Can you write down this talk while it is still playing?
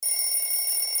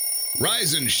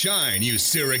Rise and shine, you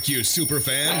Syracuse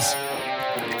superfans.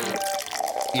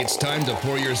 It's time to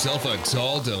pour yourself a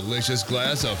tall, delicious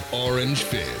glass of Orange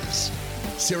Fizz.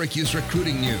 Syracuse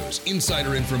recruiting news,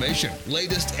 insider information,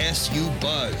 latest SU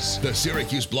buzz. The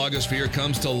Syracuse blogosphere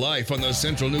comes to life on the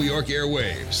Central New York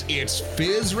airwaves. It's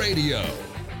Fizz Radio.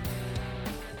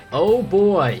 Oh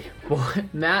boy,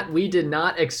 Matt, we did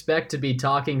not expect to be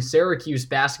talking Syracuse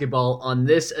basketball on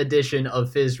this edition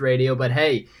of Fizz Radio, but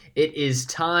hey, it is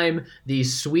time. The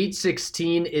Sweet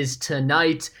 16 is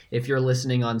tonight. If you're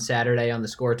listening on Saturday on the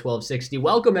Score 1260,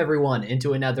 welcome everyone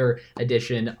into another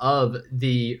edition of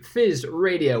the Fizz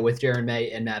Radio with Jaron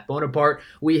May and Matt Bonaparte.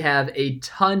 We have a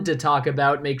ton to talk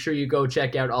about. Make sure you go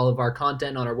check out all of our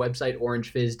content on our website,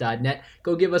 orangefizz.net.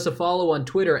 Go give us a follow on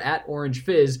Twitter at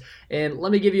orangefizz. And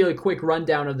let me give you a quick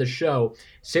rundown of the show.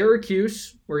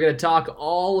 Syracuse, we're going to talk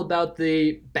all about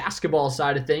the basketball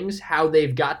side of things, how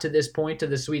they've got to this point, to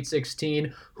the Sweet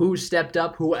 16, who stepped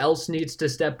up, who else needs to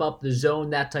step up, the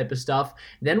zone, that type of stuff.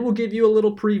 Then we'll give you a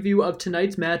little preview of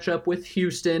tonight's matchup with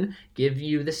Houston, give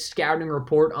you the scouting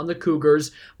report on the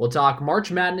Cougars. We'll talk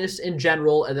March Madness in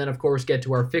general, and then, of course, get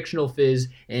to our fictional Fizz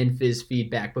and Fizz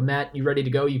feedback. But, Matt, you ready to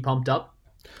go? You pumped up?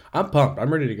 I'm pumped.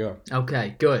 I'm ready to go.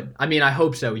 Okay, good. I mean, I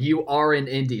hope so. You are in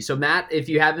Indy. So, Matt, if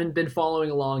you haven't been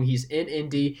following along, he's in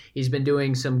Indy. He's been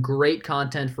doing some great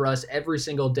content for us every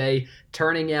single day,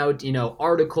 turning out,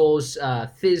 articles,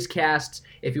 Fizzcasts.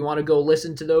 If you want to go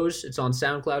listen to those, it's on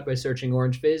SoundCloud by searching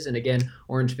Orange Fizz, and again,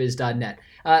 orangefizz.net.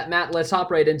 Matt, let's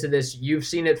hop right into this. You've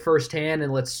seen it firsthand,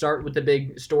 and let's start with the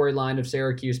big storyline of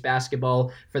Syracuse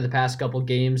basketball for the past couple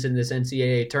games in this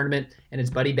NCAA tournament, and it's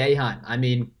Buddy Boeheim. I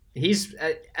mean, he's,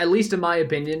 at least in my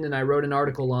opinion, and I wrote an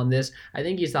article on this, I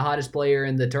think he's the hottest player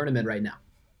in the tournament right now.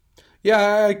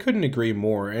 Yeah, I couldn't agree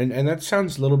more. And that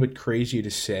sounds a little bit crazy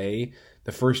to say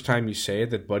the first time you say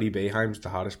it, that Buddy Boeheim's the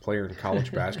hottest player in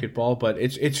college basketball, but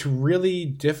it's really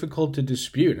difficult to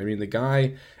dispute. I mean, the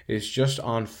guy is just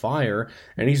on fire,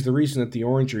 and he's the reason that the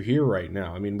Orange are here right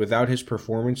now. I mean, without his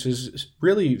performances,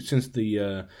 really since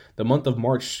the month of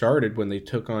March started when they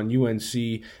took on UNC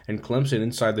and Clemson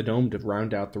inside the Dome to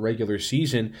round out the regular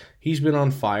season, he's been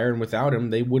on fire, and without him,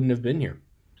 they wouldn't have been here.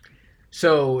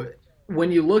 So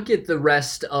when you look at the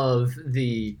rest of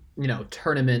the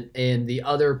tournament and the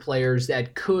other players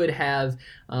that could have,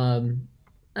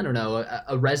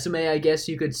 a resume, I guess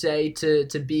you could say, to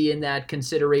be in that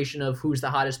consideration of who's the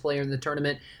hottest player in the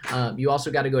tournament. You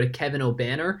also got to go to Kevin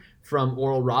Obanor from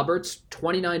Oral Roberts,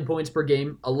 29 points per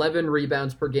game, 11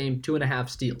 rebounds per game, 2.5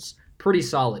 steals. Pretty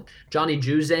solid. Johnny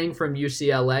Juzang from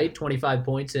UCLA, 25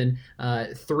 points and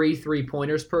 3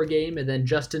 3-pointers per game. And then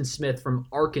Justin Smith from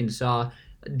Arkansas,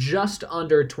 just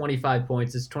under 25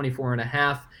 points. It's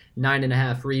 24.5,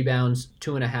 9.5 rebounds,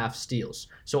 2.5 steals.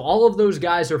 So all of those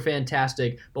guys are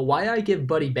fantastic. But why I give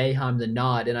Buddy Boeheim the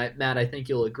nod, and Matt, I think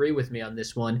you'll agree with me on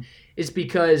this one, is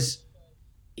because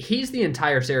he's the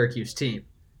entire Syracuse team.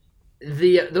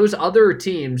 Those other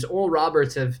teams, Oral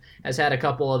Roberts has had a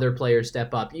couple other players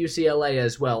step up. UCLA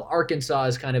as well. Arkansas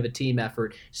is kind of a team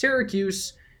effort.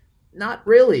 Syracuse, not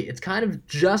really. It's kind of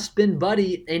just been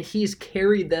Buddy, and he's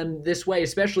carried them this way,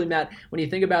 especially, Matt, when you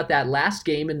think about that last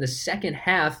game in the second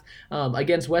half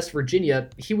against West Virginia.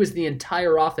 He was the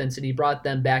entire offense, and he brought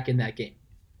them back in that game.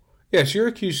 Yeah,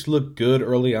 Syracuse looked good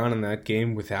early on in that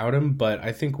game without him, but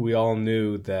I think we all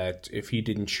knew that if he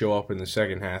didn't show up in the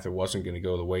second half, it wasn't going to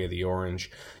go the way of the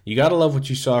Orange. You got to love what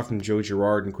you saw from Joe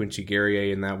Girard and Quincy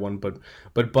Guerrier in that one,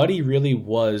 but Buddy really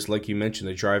was, like you mentioned,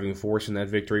 the driving force in that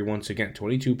victory once again.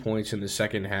 22 points in the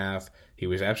second half. He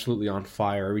was absolutely on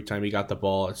fire. Every time he got the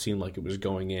ball, it seemed like it was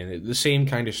going in. The same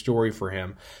kind of story for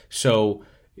him. So,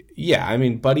 yeah, I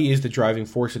mean, Buddy is the driving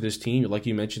force of this team. Like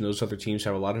you mentioned, those other teams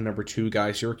have a lot of number 2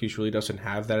 guys. Syracuse really doesn't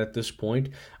have that at this point.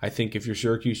 I think if you're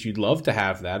Syracuse, you'd love to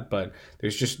have that, but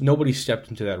there's just nobody stepped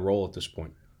into that role at this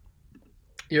point.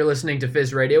 You're listening to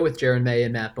Fizz Radio with Jaron May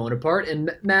and Matt Bonaparte.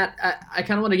 And Matt, I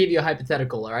kind of want to give you a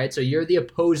hypothetical, all right? So you're the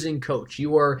opposing coach.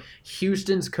 You are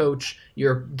Houston's coach.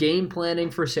 You're game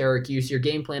planning for Syracuse. You're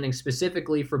game planning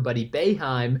specifically for Buddy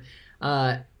Boeheim.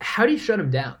 How do you shut him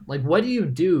down? Like, what do you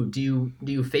do? Do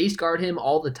you face guard him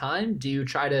all the time? Do you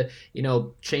try to,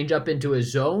 change up into a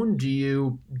zone? Do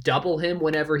you double him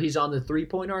whenever he's on the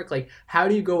 3-point arc? Like, how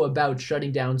do you go about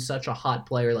shutting down such a hot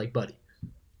player like Buddy?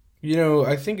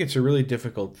 I think it's a really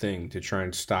difficult thing to try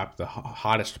and stop the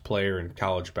hottest player in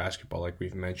college basketball, like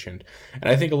we've mentioned. And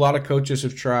I think a lot of coaches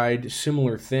have tried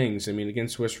similar things. I mean,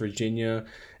 against West Virginia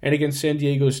and against San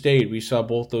Diego State, we saw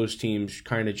both those teams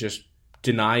kind of just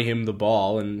deny him the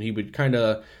ball, and he would kind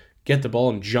of get the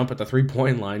ball and jump at the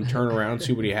 3-point line, turn around,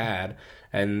 see what he had.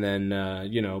 and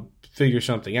then, figure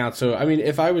something out. So, I mean,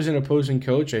 if I was an opposing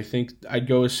coach, I think I'd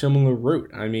go a similar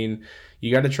route. I mean,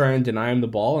 you got to try and deny him the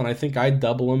ball, and I think I'd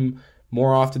double him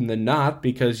more often than not,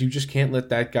 because you just can't let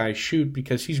that guy shoot,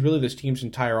 because he's really this team's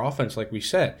entire offense, like we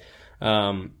said.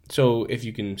 So if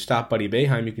you can stop Buddy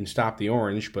Boeheim, you can stop the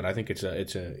Orange, but I think it's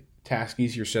a task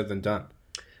easier said than done.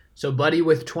 So Buddy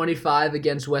with 25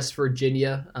 against West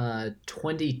Virginia,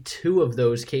 22 of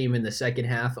those came in the second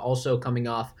half, also coming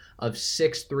off of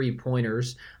 6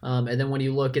 3-pointers. And then when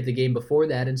you look at the game before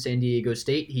that in San Diego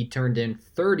State, he turned in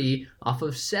 30 off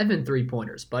of 7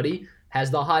 3-pointers. Buddy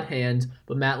has the hot hand,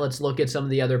 but Matt, let's look at some of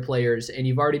the other players. And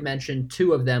you've already mentioned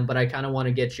 2 of them, but I kind of want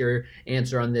to get your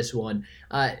answer on this one.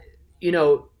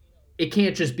 It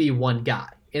can't just be one guy.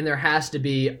 And there has to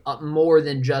be more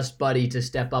than just Buddy to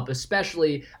step up,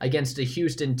 especially against a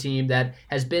Houston team that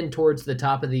has been towards the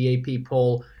top of the AP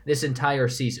poll this entire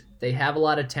season. They have a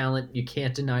lot of talent. You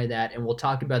can't deny that. And we'll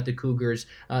talk about the Cougars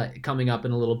coming up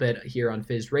in a little bit here on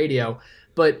Fizz Radio.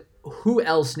 But who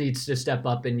else needs to step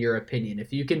up in your opinion?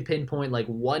 If you can pinpoint like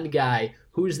one guy,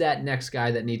 who's that next guy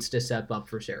that needs to step up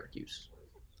for Syracuse?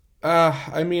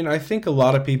 I think a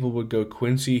lot of people would go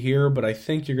Quincy here, but I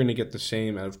think you're going to get the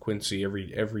same out of Quincy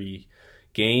every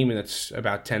game, and it's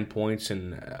about 10 points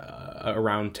and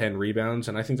around 10 rebounds,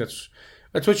 and I think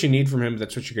that's what you need from him.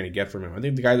 That's what you're going to get from him. I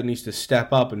think the guy that needs to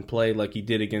step up and play like he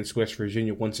did against West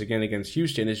Virginia once again against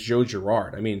Houston is Joe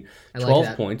Girard.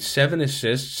 12 points, 7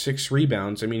 assists, 6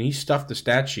 rebounds. He stuffed the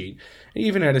stat sheet. He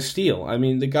even had a steal.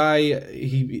 The guy,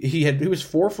 he was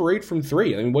 4 for 8 from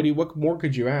 3. What more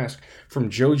could you ask from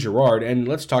Joe Girard? And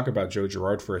let's talk about Joe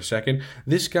Girard for a second.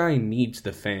 This guy needs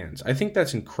the fans. I think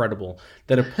that's incredible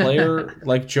that a player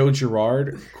like Joe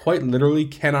Girard quite literally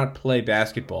cannot play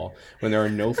basketball when there are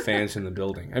no fans in the building.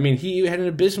 He had an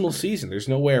abysmal season. There's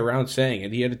no way around saying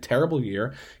it. He had a terrible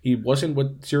year. He wasn't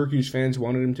what Syracuse fans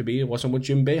wanted him to be. It wasn't what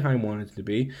Jim Boeheim wanted him to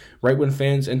be. Right when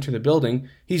fans enter the building,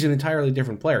 he's an entirely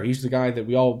different player. He's the guy that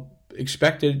we all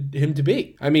expected him to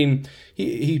be.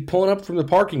 He pulling up from the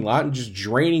parking lot and just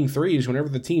draining threes whenever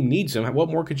the team needs him. What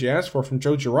more could you ask for from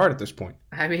Joe Girard at this point?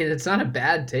 It's not a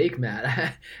bad take,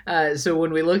 Matt. So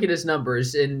when we look at his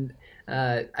numbers,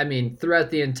 throughout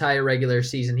the entire regular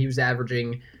season, he was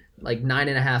averaging like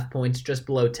 9.5 points, just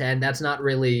below 10. That's not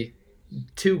really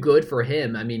too good for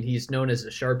him. He's known as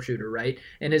a sharpshooter, right?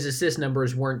 And his assist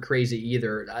numbers weren't crazy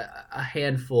either. A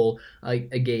handful a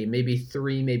game, maybe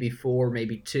 3, maybe 4,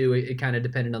 maybe 2. It kind of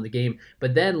depended on the game.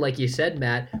 But then, like you said,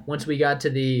 Matt, once we got to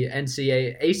the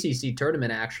ACC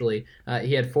tournament, actually,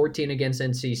 he had 14 against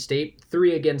NC State,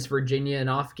 3 against Virginia, an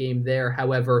off game there.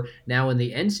 However, now in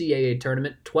the NCAA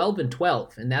tournament, 12 and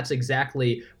 12. And that's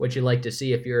exactly what you like to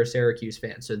see if you're a Syracuse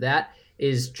fan. So that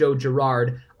is Joe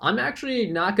Girard. I'm actually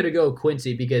not going to go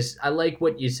Quincy because I like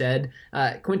what you said.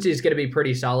 Quincy is going to be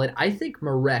pretty solid. I think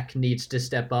Marek needs to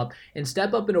step up and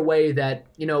step up in a way that,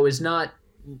 is not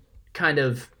kind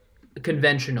of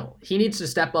conventional. He needs to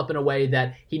step up in a way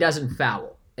that he doesn't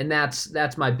foul. And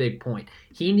that's my big point.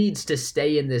 He needs to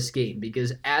stay in this game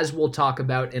because, as we'll talk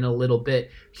about in a little bit,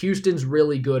 Houston's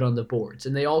really good on the boards,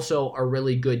 and they also are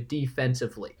really good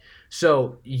defensively.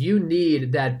 So you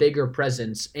need that bigger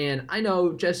presence. And I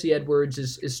know Jesse Edwards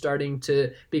is starting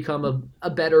to become a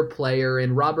better player,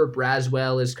 and Robert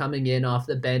Braswell is coming in off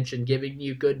the bench and giving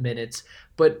you good minutes.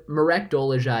 But Marek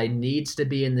Dolezaj needs to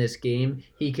be in this game.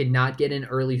 He cannot get in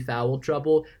early foul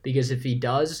trouble because if he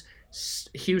does,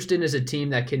 Houston is a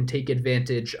team that can take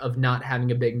advantage of not having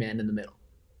a big man in the middle.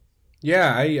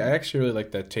 Yeah, I actually really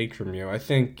like that take from you. I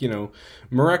think,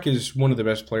 Marek is one of the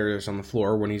best players on the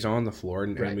floor when he's on the floor,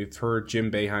 and, right. And we've heard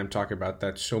Jim Boeheim talk about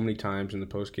that so many times in the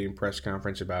post-game press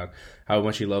conference about how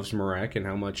much he loves Marek and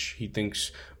how much he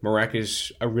thinks Marek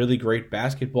is a really great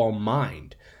basketball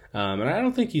mind. And I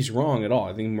don't think he's wrong at all.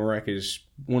 I think Marek is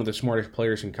one of the smartest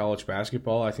players in college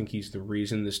basketball. I think he's the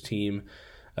reason this team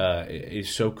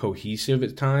is so cohesive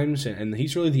at times, and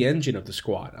he's really the engine of the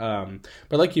squad.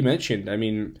 But like you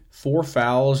mentioned, 4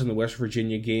 fouls in the West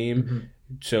Virginia game. Mm-hmm.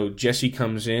 So Jesse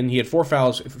comes in. He had 4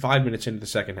 fouls 5 minutes into the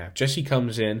second half. Jesse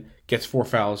comes in, gets 4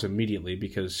 fouls immediately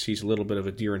because he's a little bit of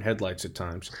a deer in headlights at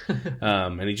times.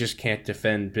 And he just can't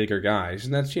defend bigger guys.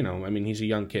 And that's, he's a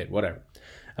young kid, whatever.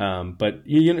 But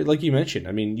like you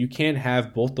mentioned, you can't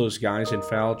have both those guys in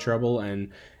foul trouble,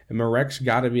 and Marek's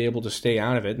got to be able to stay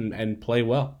out of it and play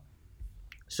well.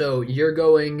 So you're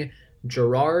going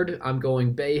Gerard. I'm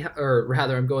going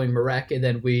I'm going Marek, and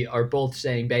then we are both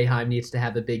saying Boeheim needs to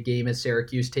have a big game as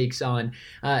Syracuse takes on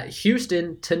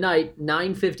Houston tonight,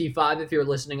 9:55. If you're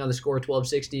listening on the Score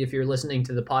 1260, if you're listening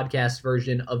to the podcast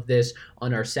version of this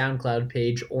on our SoundCloud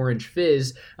page, Orange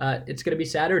Fizz, it's going to be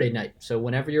Saturday night. So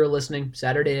whenever you're listening,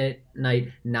 Saturday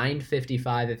night,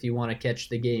 9:55. If you want to catch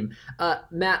the game,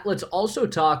 Matt. Let's also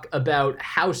talk about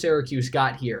how Syracuse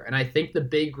got here, and I think the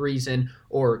big reason,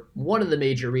 or one of the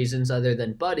major reasons other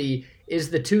than Buddy, is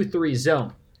the 2-3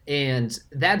 zone. And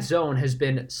that zone has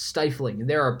been stifling.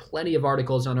 There are plenty of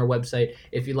articles on our website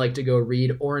if you'd like to go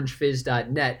read,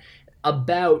 orangefizz.net,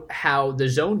 about how the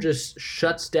zone just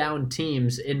shuts down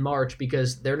teams in March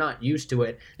because they're not used to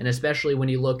it. And especially when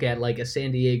you look at like a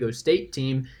San Diego State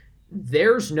team,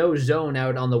 there's no zone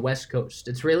out on the West Coast.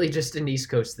 It's really just an East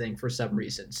Coast thing for some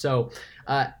reason. So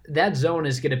that zone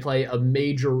is going to play a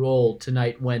major role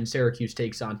tonight when Syracuse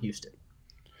takes on Houston.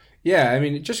 Yeah, I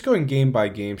mean, just going game by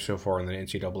game so far in the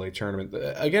NCAA tournament,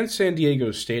 against San Diego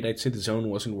State, I'd say the zone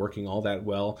wasn't working all that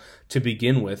well to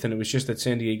begin with, and it was just that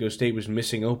San Diego State was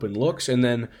missing open looks, and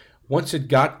then once it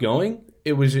got going,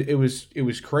 it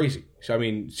was crazy. So I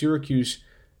mean, Syracuse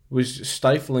was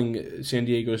stifling San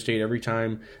Diego State every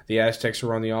time the Aztecs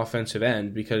were on the offensive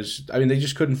end because, I mean, they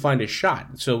just couldn't find a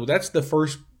shot. So that's the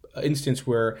first instance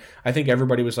where I think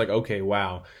everybody was like, okay,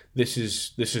 wow, this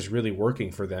is really working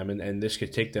for them, and this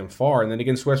could take them far. And then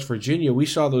against West Virginia, we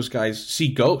saw those guys see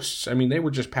ghosts. I mean, they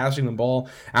were just passing the ball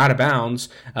out of bounds,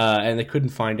 and they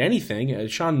couldn't find anything.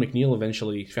 Sean McNeil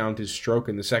eventually found his stroke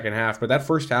in the second half, but that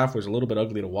first half was a little bit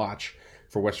ugly to watch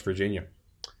for West Virginia.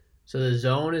 So the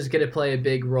zone is going to play a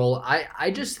big role. I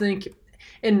just think,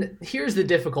 and here's the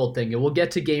difficult thing, and we'll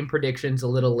get to game predictions a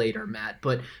little later, Matt,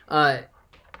 but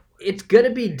it's going to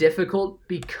be difficult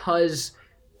because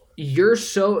you're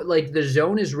so, like, the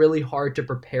zone is really hard to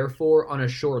prepare for on a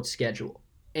short schedule.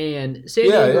 And San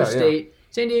Diego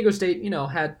State,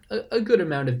 had a good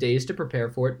amount of days to prepare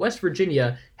for it. West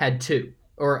Virginia had 2,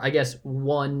 or I guess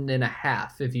 1.5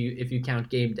 if you count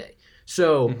game day.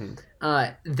 So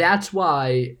that's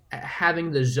why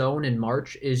having the zone in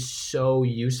March is so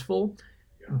useful.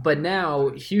 But now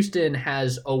Houston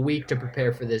has a week to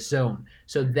prepare for this zone.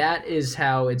 So that is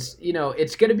how it's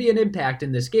going to be an impact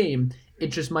in this game. It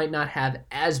just might not have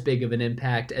as big of an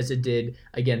impact as it did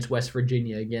against West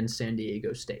Virginia, against San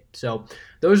Diego State. So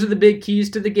those are the big keys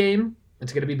to the game.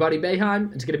 It's going to be Buddy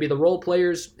Boeheim. It's going to be the role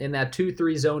players in that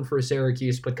 2-3 zone for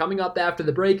Syracuse. But coming up after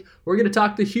the break, we're going to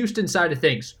talk the Houston side of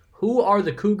things. Who are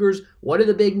the Cougars? What are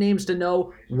the big names to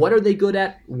know? What are they good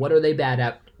at? What are they bad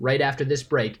at? Right after this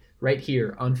break, right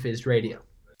here on Fizz Radio.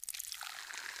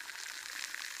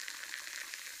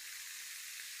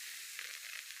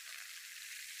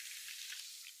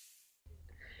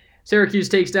 Syracuse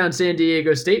takes down San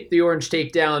Diego State. The Orange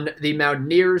take down the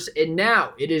Mountaineers. And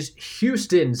now it is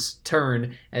Houston's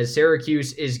turn as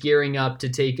Syracuse is gearing up to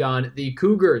take on the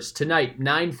Cougars tonight,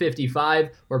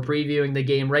 9:55. We're previewing the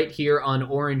game right here on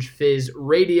Orange Fizz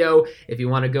Radio. If you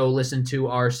want to go listen to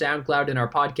our SoundCloud and our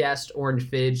podcast, Orange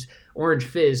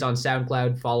Fizz on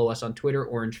SoundCloud. Follow us on Twitter,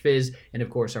 Orange Fizz, and of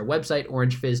course our website,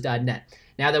 orangefizz.net.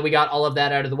 Now that we got all of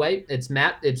that out of the way, it's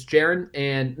Matt, it's Jaron,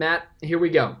 and Matt, here we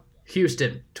go.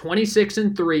 Houston,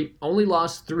 26-3, only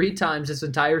lost 3 times this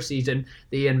entire season.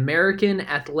 The American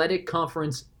Athletic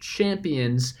Conference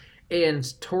champions,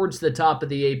 and towards the top of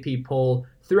the AP poll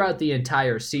throughout the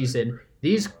entire season.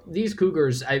 These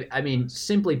Cougars, I mean,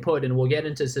 simply put, and we'll get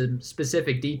into some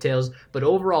specific details, but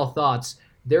overall thoughts,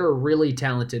 they're a really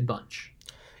talented bunch.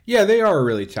 Yeah, they are a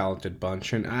really talented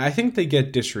bunch, and I think they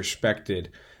get disrespected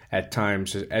at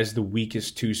times as the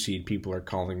weakest 2 seed, people are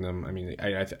calling them. I mean,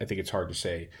 I think it's hard to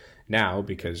say now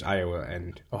because Iowa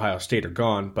and Ohio State are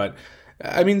gone, but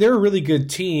I mean, they're a really good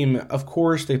team. Of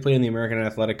course, they play in the American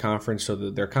Athletic Conference, so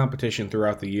their competition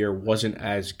throughout the year wasn't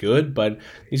as good, but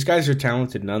these guys are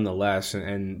talented nonetheless,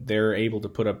 and they're able to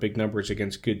put up big numbers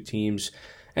against good teams.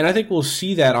 And I think we'll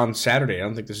see that on Saturday. I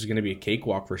don't think this is going to be a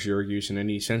cakewalk for Syracuse in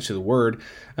any sense of the word.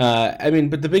 But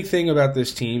the big thing about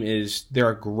this team is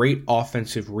they're a great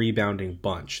offensive rebounding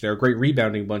bunch. They're a great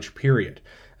rebounding bunch, period.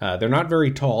 They're not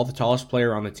very tall. The tallest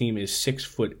player on the team is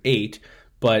 6'8",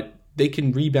 but they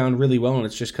can rebound really well, and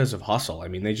it's just because of hustle. I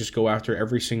mean, they just go after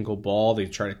every single ball. They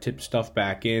try to tip stuff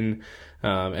back in,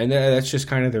 and that's just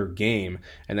kind of their game,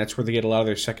 and that's where they get a lot of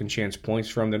their second chance points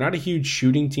from. They're not a huge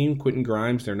shooting team. Quentin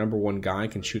Grimes, their number 1 guy,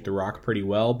 can shoot the rock pretty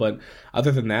well, but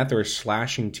other than that, they're a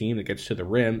slashing team that gets to the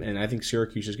rim, and I think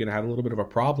Syracuse is going to have a little bit of a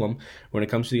problem when it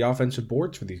comes to the offensive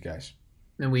boards for these guys.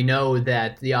 And we know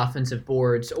that the offensive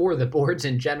boards, or the boards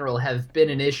in general, have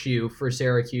been an issue for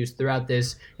Syracuse throughout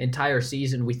this entire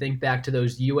season. We think back to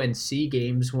those UNC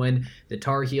games when the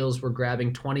Tar Heels were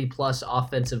grabbing 20-plus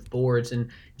offensive boards and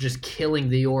just killing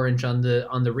the Orange on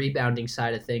the rebounding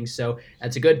side of things. So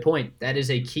that's a good point. That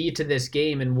is a key to this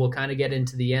game, and we'll kind of get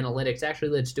into the analytics. Actually,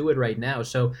 let's do it right now.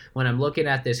 So when I'm looking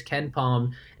at this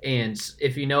KenPom, and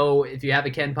if you have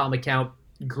a KenPom account,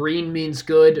 green means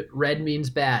good, red means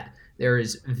bad. There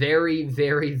is very,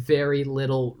 very, very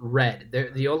little red.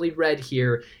 The only red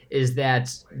here is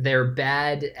that they're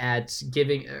bad at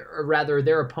giving, or rather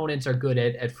their opponents are good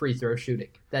at free throw shooting.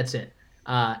 That's it.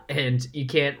 And you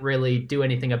can't really do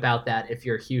anything about that if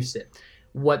you're Houston.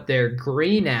 What they're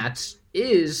green at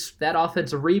is that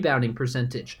offensive rebounding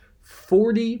percentage.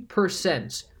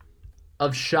 40%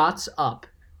 of shots up,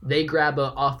 they grab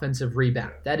an offensive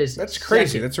rebound. That's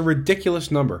crazy. Second. That's a ridiculous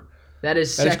number. That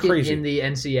is second in the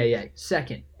NCAA.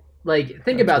 Second.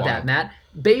 Think about that, Matt.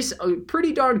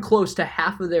 Pretty darn close to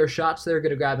half of their shots, they're going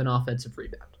to grab an offensive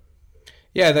rebound.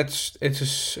 Yeah,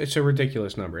 it's a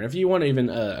ridiculous number. And if you want even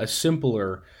a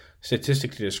simpler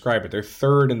statistic to describe it, they're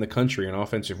third in the country in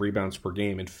offensive rebounds per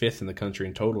game and fifth in the country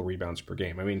in total rebounds per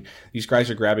game. I mean, these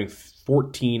guys are grabbing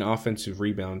 14 offensive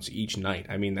rebounds each night.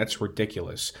 I mean, that's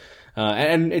ridiculous.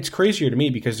 And it's crazier to me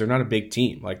because they're not a big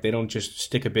team. Like, they don't just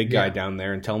stick a big guy down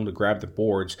there and tell him to grab the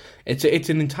boards. It's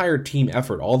an entire team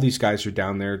effort. All these guys are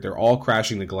down there. They're all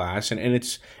crashing the glass, and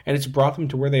it's brought them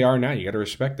to where they are now. You got to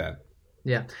respect that.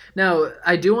 Yeah. Now,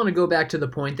 I do want to go back to the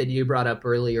point that you brought up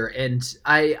earlier, and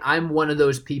I'm one of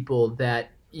those people that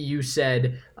you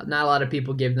said not a lot of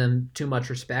people give them too much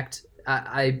respect.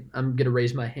 I'm going to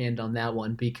raise my hand on that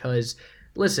one because,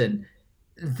 listen,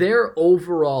 their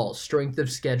overall strength of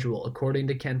schedule, according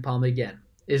to KenPom again,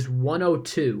 is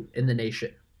 102 in the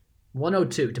nation.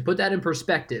 102. To put that in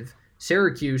perspective,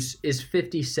 Syracuse is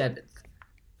 57th.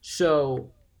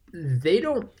 So they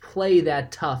don't play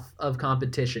that tough of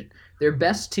competition. Their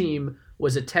best team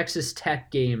was a Texas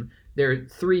Tech game. They're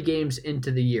 3 games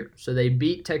into the year. So they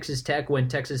beat Texas Tech when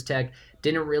Texas Tech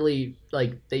didn't really,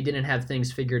 they didn't have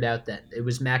things figured out then. It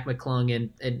was Mac McClung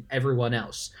and everyone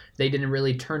else. They didn't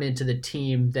really turn into the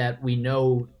team that we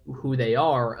know who they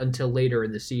are until later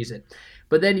in the season.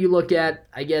 But then you look at,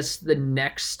 I guess, the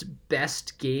next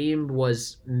best game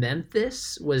was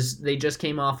Memphis. They just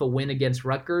came off a win against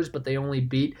Rutgers, but they only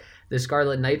beat the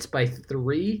Scarlet Knights by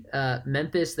 3.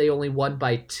 Memphis, they only won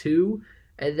by 2.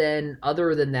 And then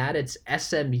other than that, it's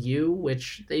SMU,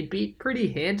 which they beat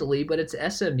pretty handily, but it's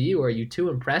SMU. Are you too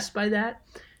impressed by that?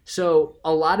 So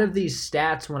a lot of these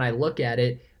stats, when I look at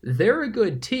it, they're a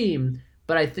good team,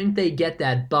 but I think they get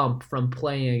that bump from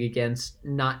playing against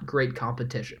not great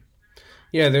competition.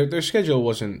 Yeah, their schedule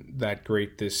wasn't that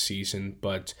great this season,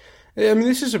 but I mean,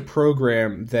 this is a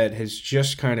program that has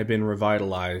just kind of been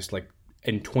revitalized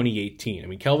in 2018. I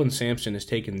mean, Kelvin Sampson has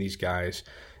taken these guys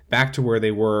back to where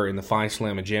they were in the Phi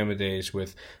Slamma Jamma days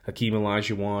with Hakeem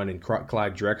Olajuwon and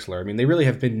Clyde Drexler. I mean, they really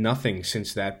have been nothing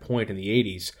since that point in the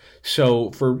 80s.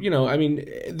 So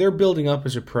they're building up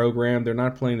as a program. They're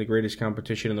not playing the greatest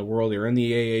competition in the world. They're in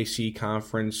the AAC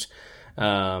conference.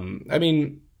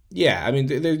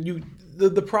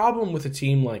 The problem with a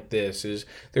team like this is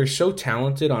they're so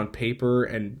talented on paper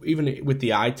and even with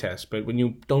the eye test, but when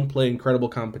you don't play incredible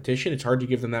competition, it's hard to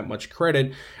give them that much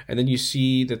credit. And then you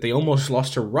see that they almost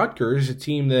lost to Rutgers, a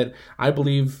team that I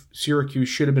believe Syracuse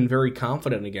should have been very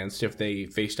confident against if they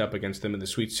faced up against them in the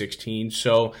Sweet 16.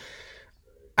 So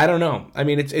I don't know. I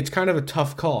mean, it's kind of a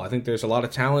tough call. I think there's a lot of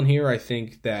talent here. I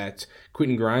think that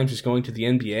Quentin Grimes is going to the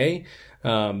NBA,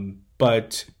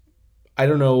 but I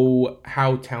don't know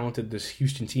how talented this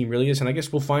Houston team really is, and I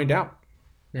guess we'll find out.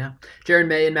 Yeah. Jaron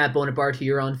May and Matt Bonaparte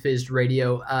here on Fizz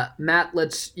Radio. Matt,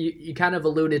 you kind of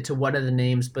alluded to one of the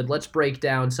names, but let's break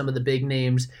down some of the big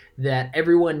names that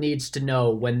everyone needs to know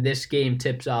when this game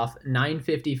tips off.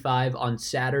 9:55 on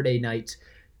Saturday night.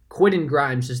 Quentin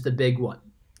Grimes is the big one.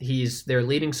 He's their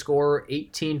leading scorer,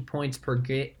 18 points per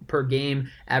game,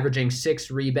 averaging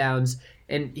 6 rebounds.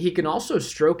 And he can also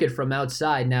stroke it from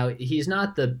outside. Now, he's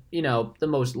not the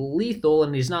most lethal,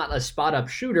 and he's not a spot-up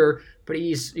shooter, but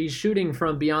he's shooting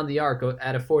from beyond the arc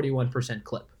at a 41%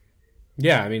 clip.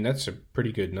 Yeah, I mean, that's a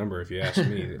pretty good number if you ask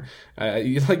me.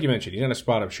 Like you mentioned, he's not a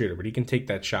spot-up shooter, but he can take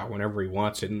that shot whenever he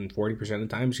wants it, and 40% of the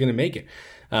time he's going to make it.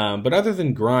 But other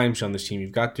than Grimes on this team,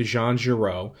 you've got DeJon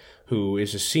Jarreau, who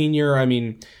is a senior. I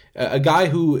mean, a guy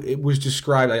who was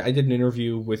described, I did an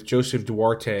interview with Joseph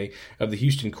Duarte of the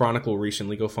Houston Chronicle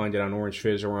recently. Go find it on Orange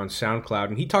Fizz or on SoundCloud.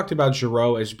 And he talked about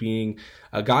Jarreau as being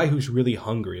a guy who's really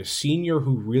hungry, a senior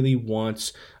who really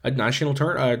wants a national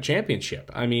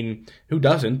championship. I mean, who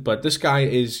doesn't? But this guy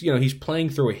is, he's playing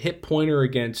through a hip pointer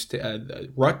against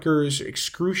Rutgers,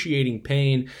 excruciating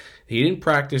pain. He didn't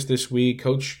practice this week.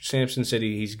 Coach Sampson said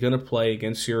he's going to play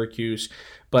against Syracuse.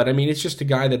 But, I mean, it's just a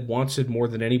guy that wants it more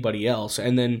than anybody else.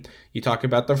 And then you talk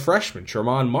about the freshman,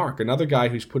 Tremont Mark, another guy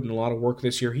who's put in a lot of work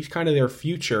this year. He's kind of their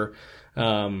future.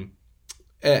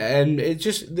 And it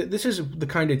just, this is the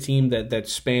kind of team that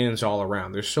spans all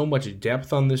around. There's so much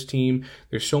depth on this team.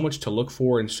 There's so much to look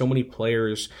for and so many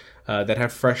players that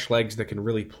have fresh legs that can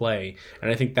really play.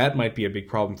 And I think that might be a big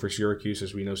problem for Syracuse.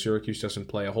 As we know, Syracuse doesn't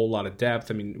play a whole lot of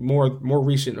depth. I mean,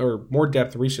 more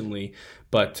depth recently,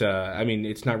 but I mean,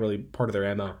 it's not really part of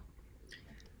their MO.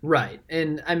 Right.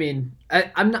 And I mean,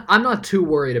 I'm not too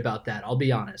worried about that. I'll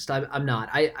be honest. I'm not.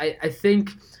 I think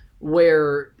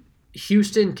where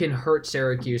Houston can hurt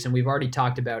Syracuse, and we've already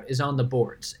talked about, is on the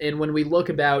boards. And when we look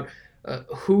about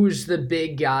who's the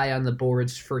big guy on the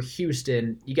boards for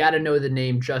Houston, you got to know the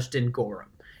name Justin Gorham.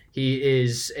 He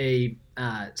is a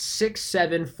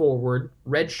 6'7" forward,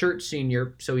 redshirt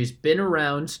senior, so he's been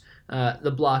around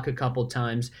the block a couple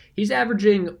times. He's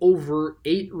averaging over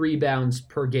 8 rebounds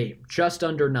per game, just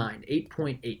under 9,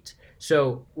 8.8.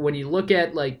 So when you look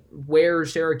at like where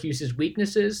Syracuse's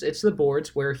weakness is, it's the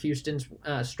boards. Where Houston's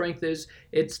strength is,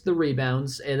 it's the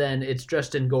rebounds. And then it's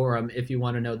Justin Gorham if you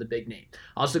want to know the big name.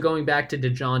 Also going back to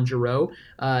DeJon Jarreau,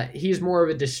 he's more of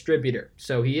a distributor.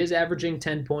 So he is averaging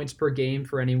 10 points per game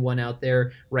for anyone out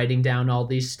there writing down all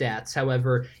these stats.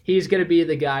 However, he's going to be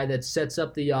the guy that sets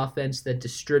up the offense, that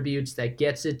distributes, that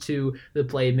gets it to the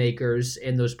playmakers.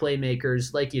 And those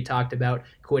playmakers, like you talked about,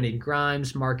 Quentin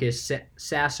Grimes, Marcus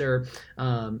Sasser,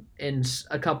 and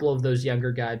a couple of those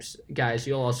younger guys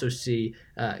you'll also see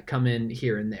come in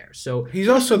here and there. So he's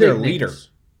also their leader.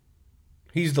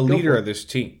 He's the leader of this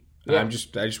team. Yeah. I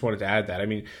just wanted to add that. I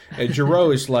mean,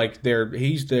 Jarreau is like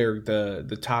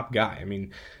the top guy. I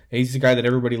mean, he's the guy that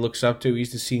everybody looks up to.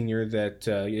 He's the senior that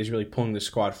is really pulling the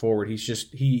squad forward.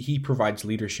 He provides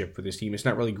leadership for this team. It's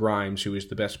not really Grimes who is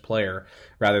the best player,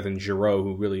 rather than Jarreau,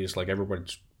 who really is like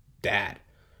everybody's dad.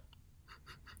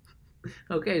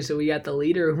 Okay, so we got the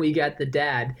leader and we got the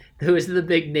dad. Those are the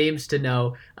big names to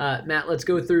know. Matt, let's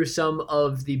go through some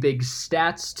of the big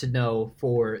stats to know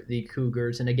for the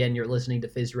Cougars. And again, you're listening to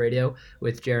Fizz Radio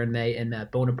with Jaron May and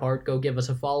Matt Bonaparte. Go give us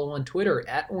a follow on Twitter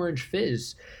at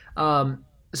OrangeFizz.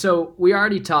 So we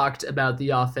already talked about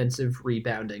the offensive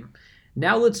rebounding.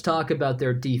 Now let's talk about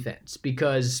their defense,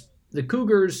 because the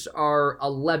Cougars are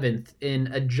 11th in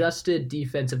adjusted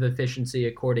defensive efficiency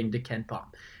according to KenPom.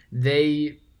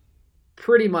 They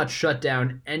pretty much shut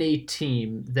down any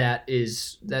team that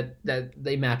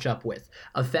they match up with.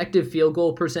 Effective field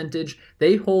goal percentage,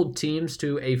 they hold teams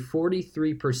to a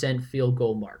 43% field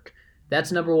goal mark.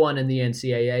 That's number 1 in the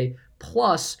NCAA.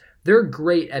 Plus, they're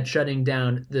great at shutting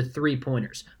down the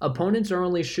three-pointers. Opponents are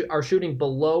only shooting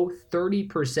below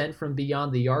 30% from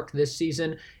beyond the arc this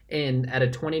season, and at a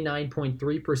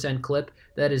 29.3% clip,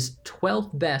 that is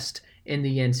 12th best in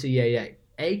the NCAA.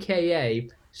 AKA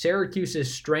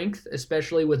Syracuse's strength,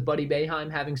 especially with Buddy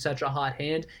Boeheim having such a hot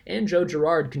hand, and Joe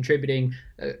Girard contributing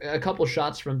a couple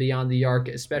shots from beyond the arc,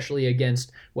 especially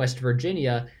against West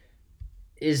Virginia,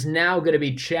 is now going to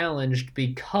be challenged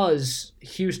because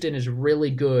Houston is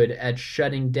really good at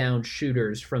shutting down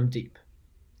shooters from deep.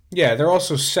 Yeah, they're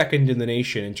also second in the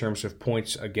nation in terms of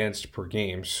points against per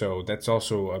game, so that's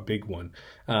also a big one.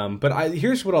 But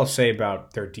here's what I'll say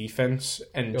about their defense,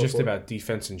 and just about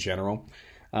defense in general.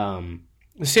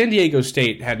 San Diego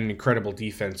State had an incredible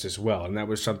defense as well, and that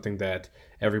was something that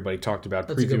everybody talked about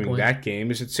previewing that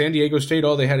game, is that San Diego State,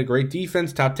 they had a great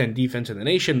defense, top 10 defense in the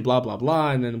nation, blah, blah,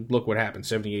 blah, and then look what happened,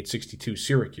 78-62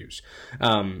 Syracuse.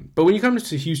 But when you come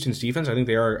to Houston's defense, I think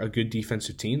they are a good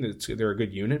defensive team. They're a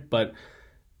good unit, but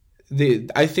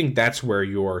I think that's where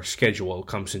your schedule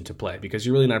comes into play, because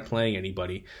you're really not playing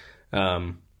anybody.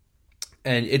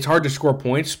 And it's hard to score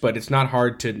points, but it's not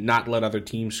hard to not let other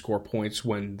teams score points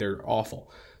when they're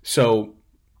awful. So,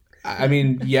 I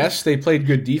mean, yes, they played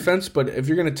good defense, but if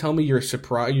you're going to tell me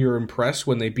you're impressed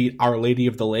when they beat Our Lady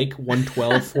of the Lake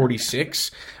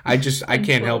 112-46, I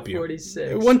can't help you.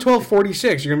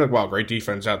 112-46. You're going to be like, wow, great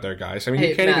defense out there, guys. I mean,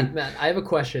 you can't Matt, I have a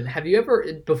question. Have you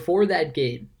ever, before that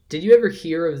game, did you ever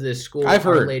hear of this school,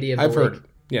 Our Lady of the Lake? I've heard.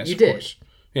 Yes, you of did? Course.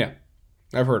 Yeah,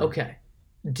 I've heard. Okay.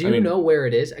 Do you know where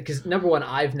it is? Because, number one,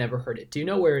 I've never heard it. Do you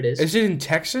know where it is? Is it in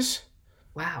Texas?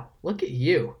 Wow, look at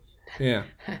you. Yeah.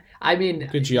 I mean,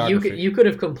 good geography. You could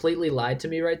have completely lied to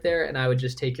me right there, and I would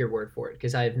just take your word for it,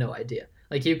 because I have no idea.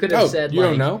 Like, you could have said, you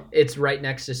don't know? It's right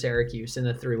next to Syracuse in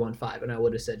the 315, and I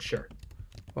would have said, sure.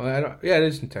 Well, it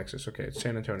is in Texas. Okay, it's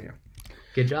San Antonio.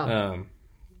 Good job.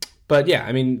 But yeah,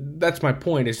 I mean, that's my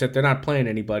point, is that they're not playing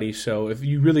anybody. So if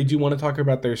you really do want to talk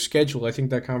about their schedule, I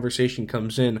think that conversation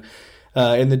comes in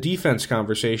the defense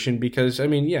conversation, because, I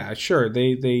mean, yeah, sure,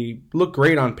 they look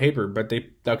great on paper, but they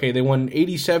won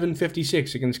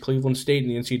 87-56 against Cleveland State in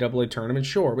the NCAA tournament,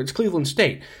 sure, but it's Cleveland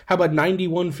State. How about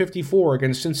 91-54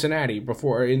 against Cincinnati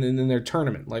before in their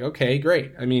tournament? Like, okay,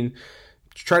 great. I mean,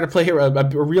 try to play a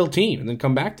real team and then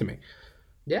come back to me.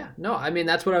 Yeah, no, I mean,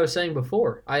 that's what I was saying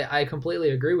before. I completely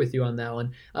agree with you on that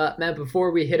one. Matt, before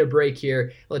we hit a break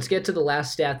here, let's get to the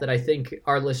last stat that I think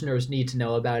our listeners need to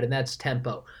know about, and that's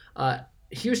tempo.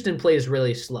 Houston plays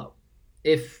really slow.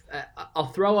 If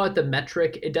I'll throw out the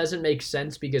metric, it doesn't make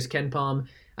sense because KenPom,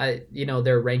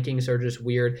 their rankings are just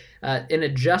weird. An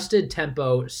adjusted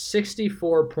tempo,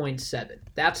 64.7.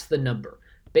 That's the number.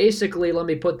 Basically, let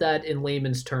me put that in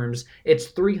layman's terms.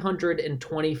 It's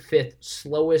 325th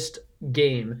slowest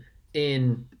game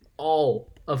in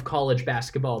all of college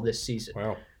basketball this season.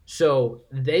 Wow. So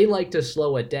they like to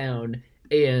slow it down,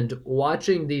 and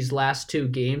watching these last two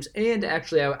games, and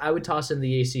actually I would toss in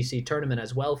the ACC tournament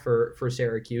as well for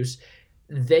Syracuse,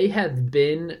 they have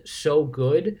been so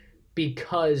good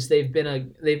because they've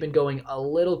been going a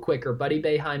little quicker. Buddy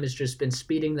Boeheim has just been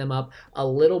speeding them up a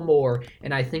little more,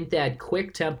 and I think that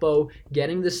quick tempo,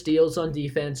 getting the steals on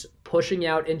defense, pushing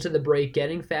out into the break,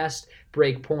 getting fast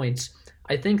break points,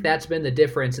 I think that's been the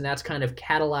difference, and that's kind of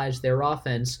catalyzed their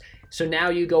offense. So now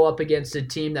you go up against a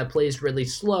team that plays really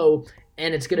slow,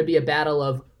 and it's going to be a battle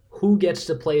of who gets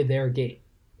to play their game.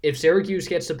 If Syracuse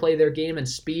gets to play their game and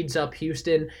speeds up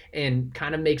Houston and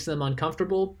kind of makes them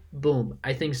uncomfortable, boom,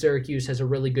 I think Syracuse has a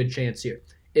really good chance here.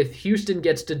 If Houston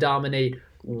gets to dominate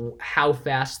how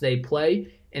fast they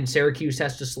play and Syracuse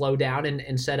has to slow down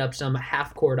and set up some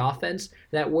half-court offense,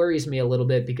 that worries me a little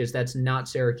bit because that's not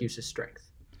Syracuse's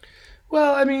strength.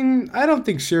 Well, I mean, I don't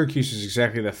think Syracuse is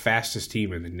exactly the fastest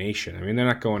team in the nation. I mean, they're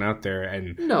not going out there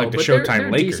and like the Showtime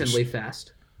they're Lakers. Decently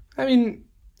fast. I mean,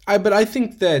 I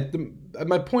think that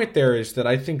my point there is that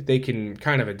I think they can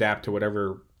kind of adapt to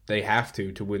whatever they have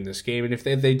to win this game, and if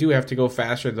they do have to go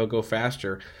faster, they'll go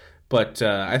faster. But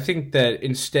I think that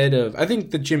I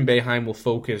think that Jim Boeheim will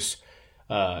focus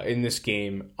in this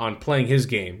game on playing his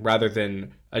game rather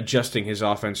than adjusting his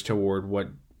offense toward what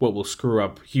will screw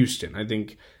up Houston. I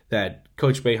think that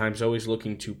Coach Boeheim's always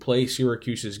looking to play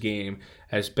Syracuse's game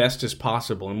as best as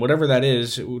possible, and whatever that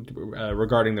is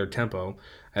regarding their tempo.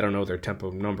 I don't know their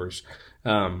tempo numbers.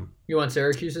 You want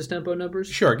Syracuse's tempo numbers?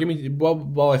 Sure. Give me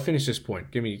while I finish this point.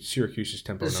 Give me Syracuse's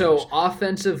tempo numbers. So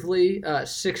offensively,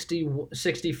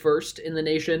 61st in the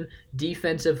nation.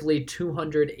 Defensively,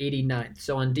 289th.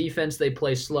 So on defense, they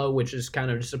play slow, which is kind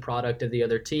of just a product of the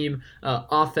other team.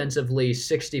 Offensively,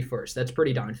 61st. That's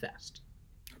pretty darn fast.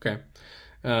 Okay.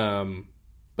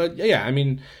 But yeah, I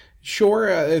mean, sure,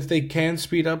 if they can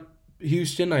speed up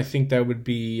Houston, I think that would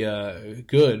be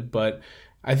good, but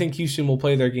I think Houston will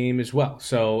play their game as well.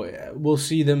 So we'll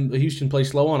see Houston play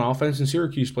slow on offense and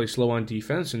Syracuse play slow on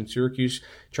defense, and Syracuse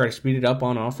try to speed it up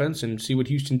on offense and see what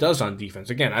Houston does on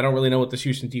defense. Again, I don't really know what this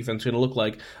Houston defense is going to look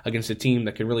like against a team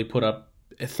that can really put up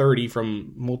 30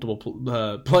 from multiple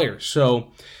players.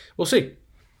 So we'll see.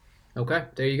 Okay,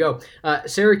 there you go.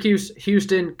 Syracuse,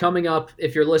 Houston coming up.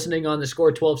 If you're listening on the Score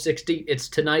 1260, it's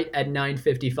tonight at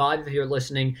 9:55. If you're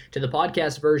listening to the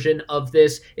podcast version of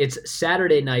this, it's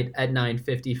Saturday night at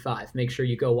 9:55. Make sure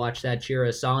you go watch that, cheer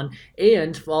us on,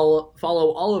 and follow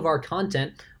all of our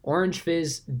content,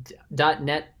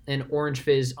 orangefizz.net and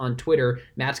orangefizz on Twitter.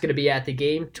 Matt's going to be at the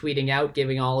game, tweeting out,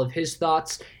 giving all of his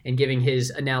thoughts, and giving his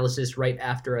analysis right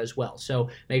after as well. So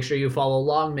make sure you follow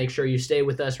along. Make sure you stay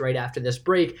with us right after this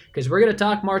break, because we're going to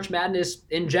talk March Madness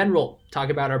in general, talk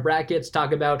about our brackets,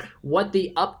 talk about what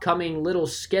the upcoming little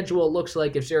schedule looks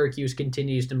like if Syracuse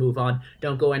continues to move on.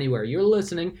 Don't go anywhere. You're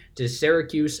listening to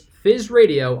Syracuse Fizz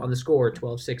Radio on the Score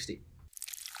 1260.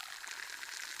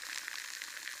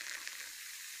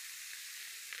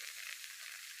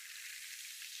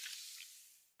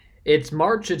 It's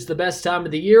March, it's the best time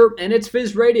of the year, and it's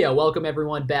Fizz Radio. Welcome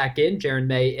everyone back in. Jaron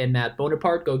May and Matt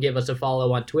Bonaparte. Go give us a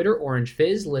follow on Twitter, Orange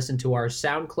Fizz. Listen to our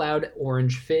SoundCloud,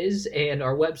 Orange Fizz, and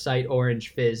our website,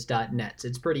 orangefizz.net.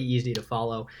 It's pretty easy to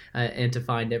follow and to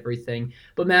find everything.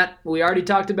 But Matt, we already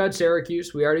talked about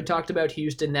Syracuse. We already talked about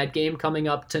Houston, that game coming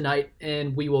up tonight,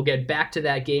 and we will get back to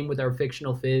that game with our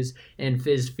fictional Fizz and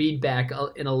Fizz feedback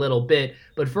in a little bit.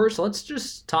 But first, let's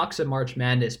just talk some March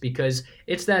Madness, because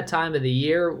it's that time of the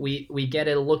year. We get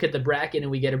to look at the bracket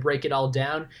and we get to break it all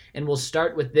down, and we'll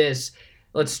start with this.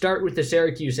 Let's start with the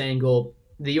Syracuse angle.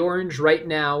 The Orange right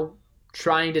now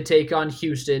trying to take on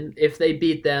Houston. If they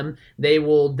beat them, they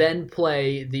will then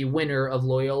play the winner of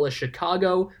Loyola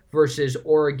Chicago versus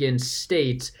Oregon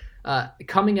State.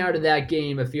 Coming out of that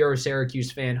game, if you're a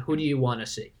Syracuse fan, who do you want to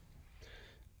see?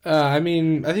 I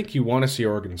think you want to see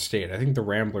Oregon State. I think the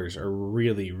Ramblers are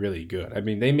really, really good. I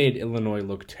mean, they made Illinois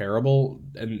look terrible,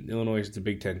 and Illinois is the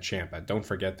Big Ten champ. Don't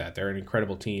forget that. They're an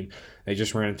incredible team. They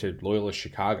just ran into Loyola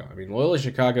Chicago. I mean, Loyola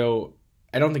Chicago,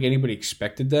 I don't think anybody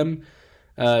expected them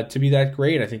to be that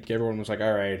great. I think everyone was like,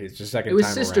 all right, it's the second time around.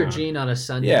 It was Sister Jean on a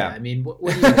Sunday. Yeah. I mean, what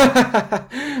do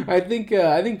you I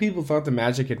think people thought the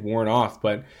magic had worn off,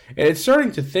 but it's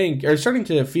starting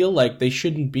to feel like they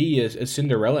shouldn't be a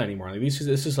Cinderella anymore. Like this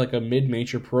is like a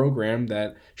mid-major program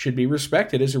that should be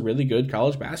respected as a really good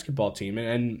college basketball team,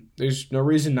 and there's no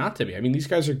reason not to be. I mean, these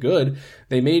guys are good.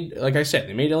 Like I said,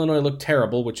 they made Illinois look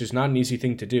terrible, which is not an easy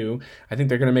thing to do. I think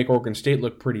they're going to make Oregon State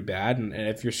look pretty bad, and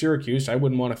if you're Syracuse, I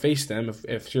wouldn't want to face them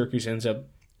if Syracuse ends up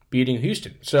beating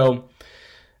Houston. So,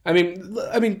 I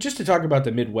mean, just to talk about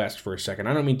the Midwest for a second,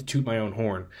 I don't mean to toot my own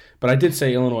horn, but I did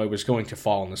say Illinois was going to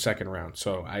fall in the second round,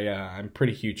 so I'm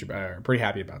pretty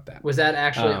happy about that. Was that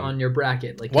actually on your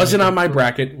bracket? Like, wasn't on my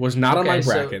bracket. Was not on my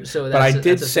bracket. So but I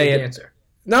did say it. Answer.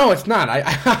 No, it's not.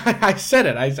 I said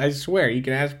it. I swear. You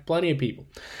can ask plenty of people.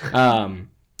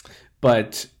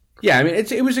 But yeah, I mean,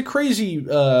 it was a crazy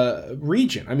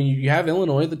region. I mean, you have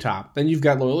Illinois at the top, then you've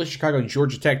got Loyola Chicago and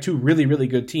Georgia Tech, two really, really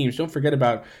good teams. Don't forget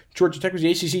about Georgia Tech was the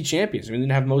ACC champions. I mean, they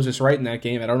didn't have Moses Wright in that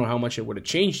game. I don't know how much it would have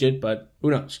changed it, but who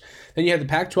knows? Then you had the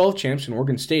Pac-12 champs in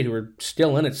Oregon State, who are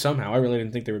still in it somehow. I really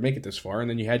didn't think they would make it this far. And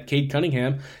then you had Cade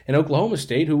Cunningham and Oklahoma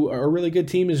State, who are a really good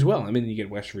team as well. I mean, you get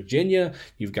West Virginia,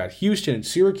 you've got Houston and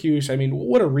Syracuse. I mean,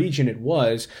 what a region it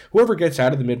was. Whoever gets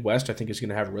out of the Midwest, I think, is going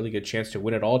to have a really good chance to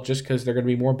win it all, just because they're going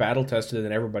to be more battle-tested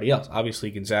than everybody else.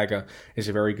 Obviously, Gonzaga is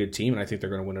a very good team, and I think they're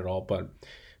going to win it all, but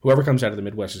whoever comes out of the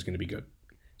Midwest is going to be good.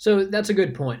 So that's a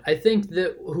good point. I think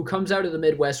that who comes out of the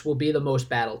Midwest will be the most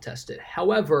battle-tested.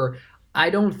 However, I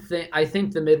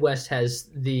think the Midwest has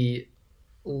the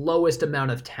lowest amount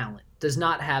of talent, does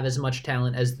not have as much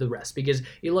talent as the rest, because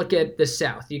you look at the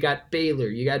South, you got Baylor,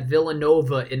 you got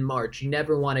Villanova in March. You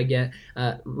never want to get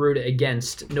root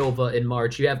against Nova in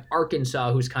March. You have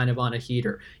Arkansas, who's kind of on a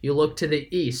heater. You look to the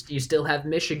East, you still have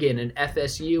Michigan and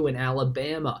FSU and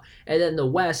Alabama. And then the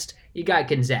West, you got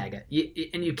Gonzaga,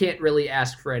 and you can't really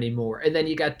ask for any more. And then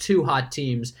you got two hot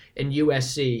teams in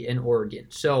USC and Oregon.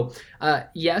 So,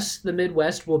 yes, the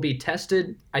Midwest will be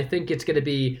tested. I think it's going to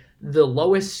be the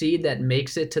lowest seed that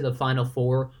makes it to the Final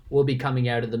Four will be coming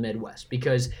out of the Midwest,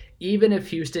 because even if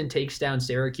Houston takes down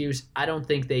Syracuse, I don't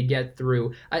think they get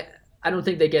through. I don't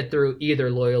think they get through either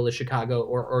Loyola Chicago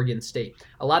or Oregon State.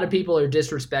 A lot of people are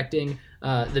disrespecting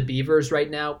the Beavers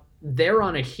right now. They're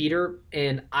on a heater,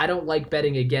 and I don't like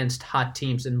betting against hot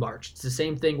teams in March. It's the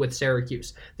same thing with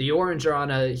Syracuse. The Orange are on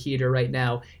a heater right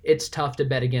now. It's tough to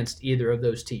bet against either of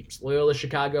those teams. Loyola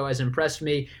Chicago has impressed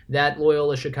me. That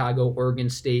Loyola Chicago-Oregon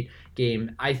State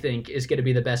game, I think, is going to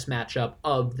be the best matchup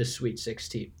of the Sweet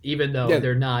 16, even though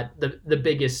they're not the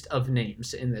biggest of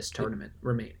names in this tournament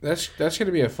remain. That's going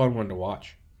to be a fun one to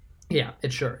watch. Yeah,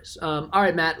 it sure is. All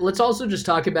right, Matt, let's also just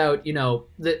talk about,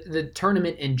 the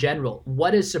tournament in general.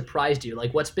 What has surprised you?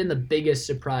 Like, what's been the biggest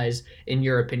surprise in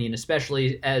your opinion,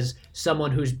 especially as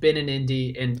someone who's been in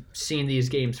Indy and seen these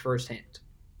games firsthand?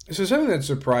 So something that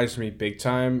surprised me big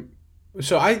time.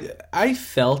 So I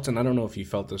felt, and I don't know if you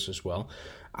felt this as well,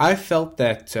 I felt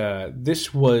that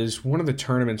this was one of the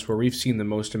tournaments where we've seen the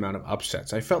most amount of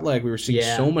upsets. I felt like we were seeing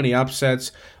so many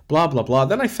upsets, blah, blah, blah.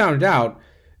 Then I found out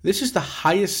this is the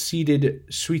highest seeded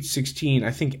Sweet 16,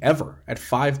 I think, ever. At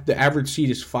 5, the average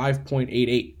seed is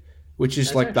 5.88, which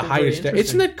is like the highest.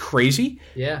 Isn't that crazy?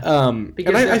 Yeah.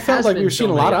 And I felt like we were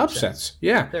seeing a lot of upsets.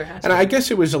 Yeah. And I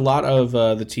guess it was a lot of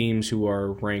the teams who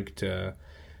are ranked, 4th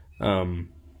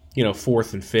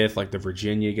and 5th, like the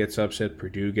Virginia gets upset,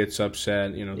 Purdue gets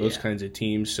upset, those kinds of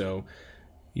teams. So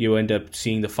you end up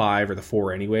seeing the 5 or the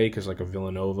 4 anyway, because like a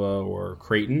Villanova or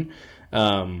Creighton.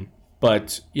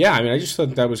 But yeah, I mean, I just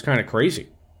thought that was kind of crazy.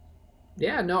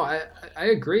 Yeah, no, I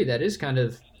agree. That's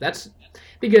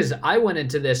because I went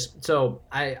into this. So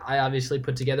I obviously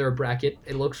put together a bracket.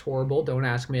 It looks horrible. Don't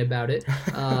ask me about it.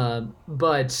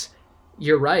 But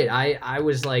you're right. I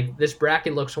was like, this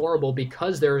bracket looks horrible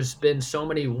because there's been so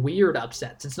many weird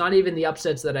upsets. It's not even the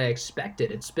upsets that I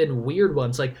expected. It's been weird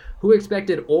ones. Like, who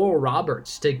expected Oral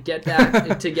Roberts to get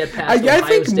back to get past? I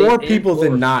think State more people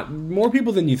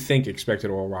than you think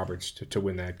expected Oral Roberts to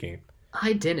win that game.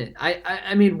 I didn't.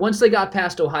 I mean, once they got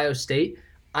past Ohio State,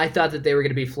 I thought that they were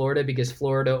going to be Florida, because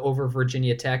Florida over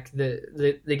Virginia Tech,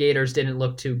 the Gators didn't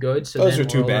look too good. So those then are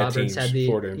two Oral bad Roberts teams,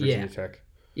 Florida and Virginia Tech.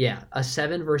 Yeah, a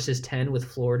 7 versus 10 with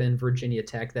Florida and Virginia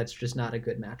Tech. That's just not a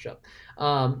good matchup.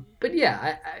 But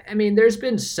yeah, I mean, there's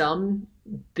been some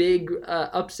big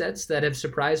upsets that have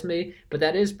surprised me, but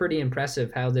that is pretty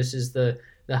impressive how this is the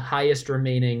highest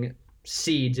remaining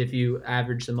seeds if you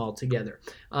average them all together.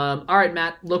 All right,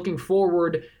 Matt, looking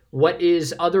forward, what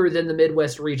is, other than the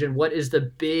Midwest region, what is the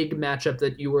big matchup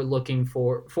that you were looking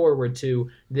forward to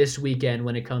this weekend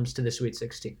when it comes to the Sweet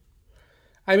 16?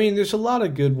 I mean, there's a lot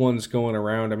of good ones going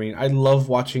around. I mean, I love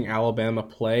watching Alabama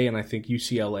play, and I think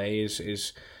UCLA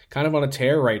is kind of on a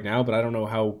tear right now, but I don't know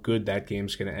how good that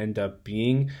game's going to end up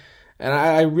being. And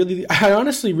I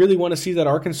honestly really want to see that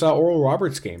Arkansas Oral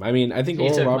Roberts game. I mean, I think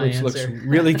Oral Roberts looks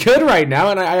really good right now,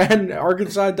 and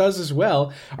Arkansas does as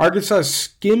well. Arkansas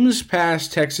skims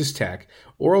past Texas Tech.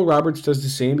 Oral Roberts does the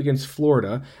same against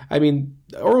Florida. I mean,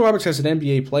 Oral Roberts has an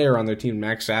NBA player on their team,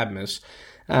 Max Abmas.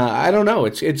 I don't know.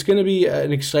 It's going to be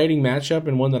an exciting matchup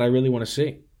and one that I really want to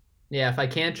see. Yeah, if I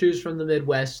can't choose from the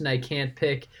Midwest and I can't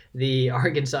pick the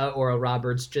Arkansas Oral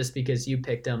Roberts just because you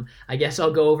picked them, I guess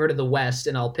I'll go over to the West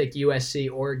and I'll pick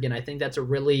USC Oregon. I think that's a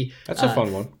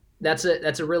fun one. That's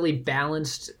a really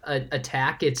balanced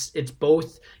attack. It's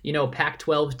both,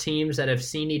 Pac-12 teams that have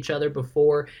seen each other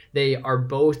before. They are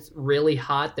both really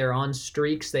hot. They're on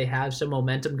streaks. They have some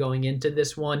momentum going into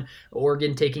this one.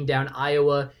 Oregon taking down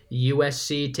Iowa,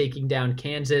 USC taking down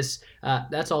Kansas.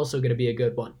 That's also going to be a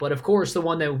good one. But of course, the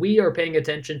one that we are paying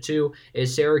attention to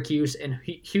is Syracuse and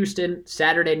Houston,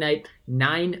 Saturday night,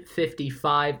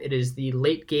 9:55. It is the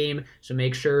late game, so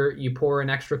make sure you pour an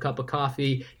extra cup of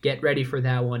coffee. Get ready for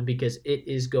that one because it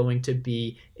is going to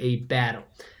be a battle.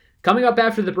 Coming up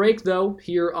after the break, though,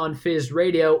 here on Fizz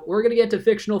Radio, we're going to get to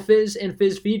fictional Fizz and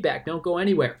Fizz feedback. Don't go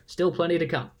anywhere. Still plenty to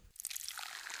come.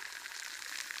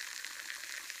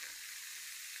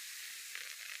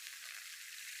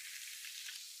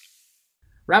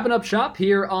 Wrapping up shop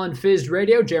here on Fizz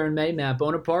Radio, Jaron May, Matt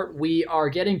Bonaparte. We are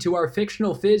getting to our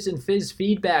fictional Fizz and Fizz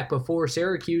feedback before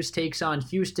Syracuse takes on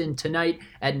Houston tonight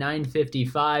at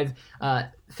 9:55.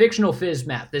 Fictional Fizz,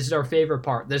 Matt, this is our favorite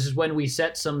part. This is when we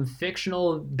set some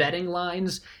fictional betting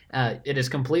lines. It is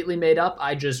completely made up.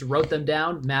 I just wrote them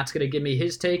down. Matt's going to give me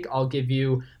his take. I'll give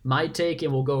you my take,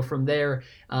 and we'll go from there.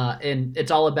 And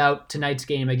it's all about tonight's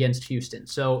game against Houston.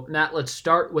 So, Matt, let's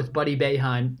start with Buddy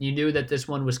Boeheim. You knew that this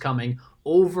one was coming.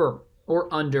 Over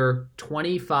or under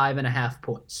 25.5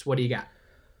 points. What do you got?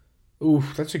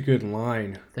 Oof, that's a good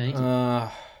line. Thank you.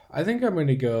 I think I'm going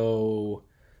to go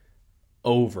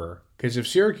over. Because if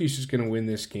Syracuse is going to win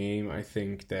this game, I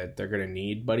think that they're going to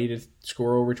need Buddy to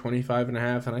score over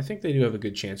 25.5, and I think they do have a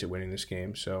good chance at winning this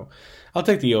game. So I'll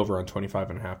take the over on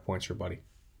 25.5 points for Buddy.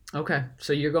 Okay,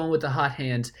 so you're going with the hot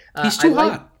hand. He's too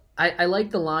hot. I like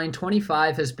the line.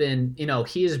 25 has been,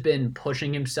 he has been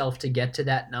pushing himself to get to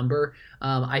that number.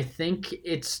 I think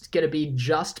it's going to be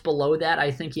just below that. I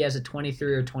think he has a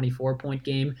 23 or 24 point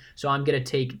game. So I'm going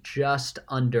to take just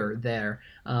under there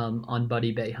on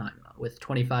Buddy Boeheim with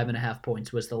 25.5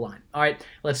 points was the line. All right,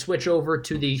 let's switch over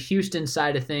to the Houston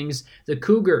side of things. The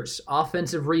Cougars,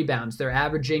 offensive rebounds. They're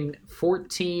averaging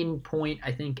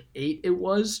 14.8 it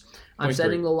was. I'm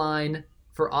setting the line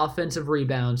for offensive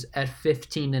rebounds at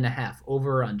 15.5,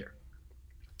 over or under?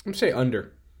 I'm say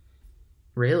under.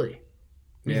 Really?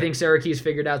 You think Syracuse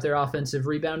figured out their offensive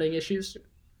rebounding issues?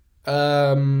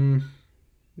 Not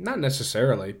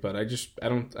necessarily, but I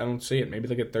don't see it. Maybe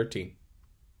they'll get 13.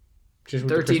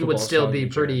 13 would still be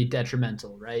pretty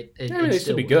detrimental, right? It'd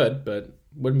still be good, but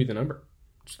wouldn't be the number.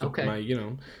 Okay.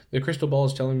 The crystal ball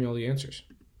is telling me all the answers.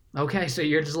 Okay, so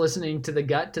you're just listening to the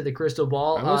gut, to the crystal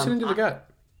ball. I'm listening to the gut.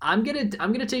 I'm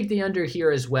gonna take the under here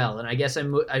as well, and I guess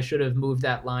I should have moved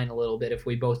that line a little bit if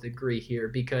we both agree here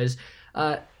because,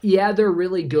 they're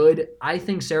really good. I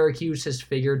think Syracuse has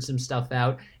figured some stuff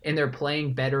out, and they're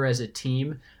playing better as a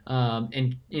team,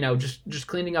 and just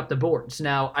cleaning up the boards.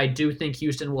 Now, I do think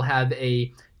Houston will have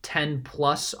a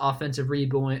 10-plus offensive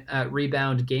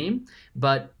rebound game,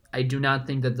 but I do not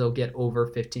think that they'll get over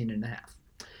 15.5.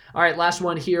 All right, last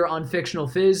one here on Fictional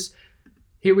Fizz.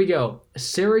 Here we go.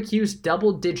 Syracuse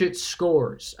double-digit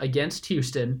scores against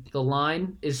Houston. The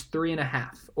line is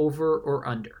 3.5, over or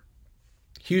under.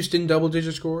 Houston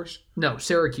double-digit scores? No,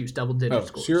 Syracuse double-digit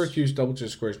scores. Syracuse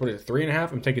double-digit scores. What is it,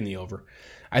 3.5? I'm taking the over.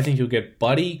 I think you'll get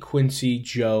Buddy, Quincy,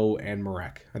 Joe, and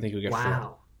Marek. I think you'll get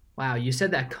 4. Wow, you said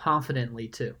that confidently,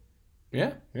 too.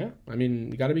 Yeah. I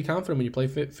mean, you got to be confident when you play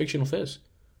Fictional Fizz.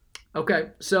 Okay,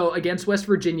 so against West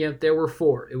Virginia, there were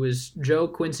 4. It was Joe,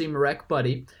 Quincy, Marek,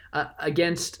 Buddy.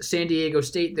 Against San Diego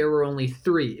State, there were only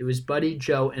 3. It was Buddy,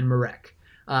 Joe, and Marek.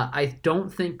 I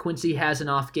don't think Quincy has an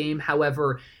off game.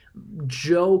 However,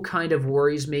 Joe kind of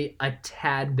worries me a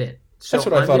tad bit. So that's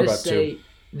what I thought about too.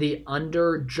 the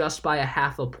under just by a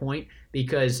half a point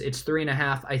because it's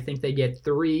 3.5. I think they get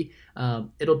 3.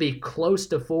 It'll be close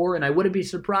to 4, and I wouldn't be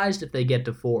surprised if they get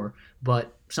to 4,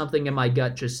 but something in my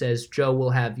gut just says Joe will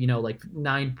have, like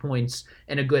 9 points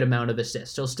and a good amount of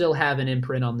assists. He'll still have an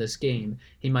imprint on this game.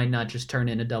 He might not just turn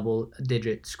in a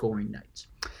double-digit scoring night.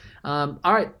 All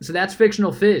right, so that's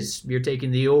Fictional Fizz. You're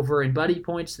taking the over in buddy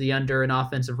points, the under in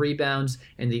offensive rebounds,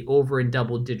 and the over in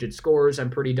double-digit scores. I'm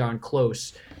pretty darn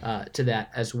close to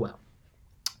that as well.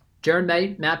 Jaron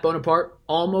May, Matt Bonaparte,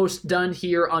 almost done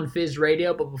here on Fizz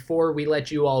Radio, but before we let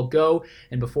you all go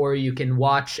and before you can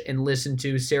watch and listen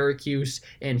to Syracuse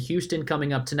and Houston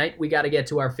coming up tonight, we got to get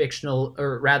to our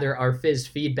our Fizz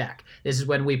feedback. This is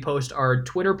when we post our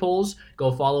Twitter polls.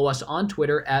 Go follow us on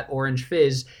Twitter at Orange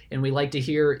Fizz, and we like to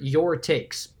hear your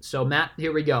takes. So Matt,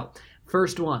 here we go.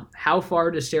 First one, how far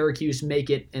does Syracuse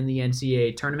make it in the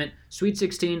NCAA tournament? Sweet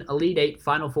 16, Elite 8,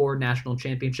 Final Four, National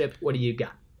Championship. What do you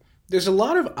got? There's a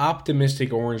lot of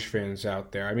optimistic Orange fans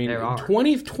out there. I mean,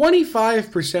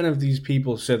 25% of these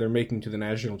people said they're making to the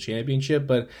national championship,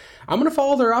 but I'm going to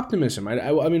follow their optimism.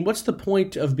 I mean, what's the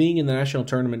point of being in the national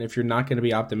tournament if you're not going to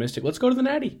be optimistic? Let's go to the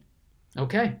Natty.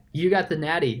 Okay, you got the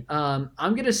Natty. I'm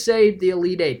going to say the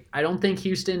Elite 8. I don't think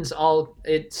Houston's all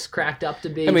it's cracked up to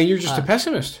be. I mean, you're just a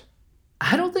pessimist.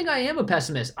 I don't think I am a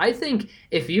pessimist. I think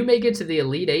if you make it to the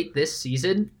Elite 8 this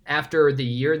season after the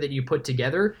year that you put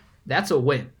together, that's a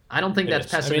win. I don't think that's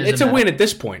pessimism. I mean, it's a win at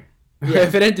this point. Yeah.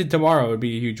 If it ended tomorrow, it would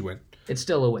be a huge win. It's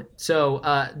still a win. So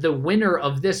the winner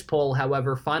of this poll,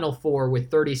 however, Final Four with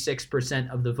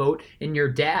 36% of the vote, and your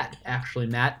dad, actually,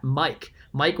 Matt, Mike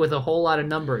with a whole lot of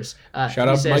numbers. Shout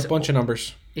out Mike, bunch of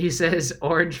numbers. He says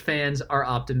Orange fans are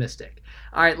optimistic.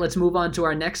 All right, let's move on to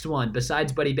our next one.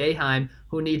 Besides Buddy Boeheim,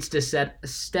 who needs to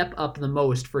step up the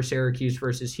most for Syracuse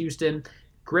versus Houston?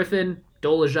 Griffin,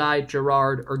 Dolezaj,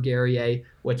 Girard, or Guerrier?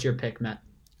 What's your pick, Matt?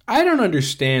 I don't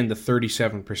understand the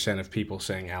 37% of people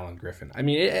saying Alan Griffin. I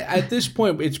mean, at this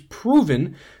point, it's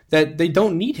proven that they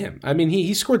don't need him. I mean,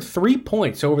 he scored 3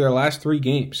 points over their last 3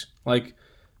 games. Like,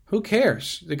 who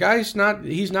cares? The guy's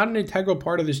he's not an integral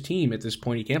part of this team at this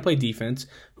point. He can't play defense.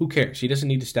 Who cares? He doesn't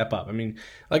need to step up. I mean,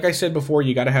 like I said before,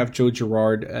 you got to have Joe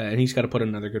Girard, and he's got to put in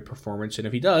another good performance. And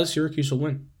if he does, Syracuse will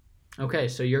win. Okay,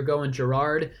 so you're going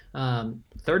Girard.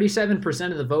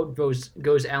 37% of the vote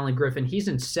goes Alan Griffin. He's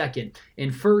in second.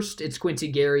 In first, it's Quincy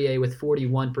Guerrier with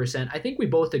 41%. I think we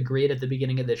both agreed at the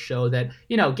beginning of this show that,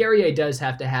 Guerrier does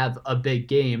have to have a big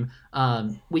game.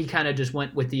 We kind of just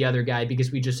went with the other guy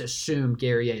because we just assume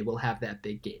Guerrier will have that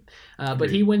big game. But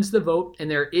he wins the vote,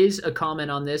 and there is a comment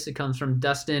on this. It comes from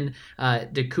Dustin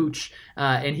DeCooch,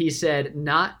 and he said,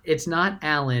 it's not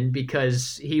Allen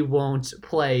because he won't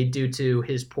play due to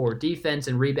his poor defense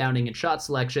and rebounding and shot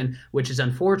selection, which is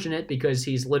unfortunate because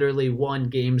he's literally won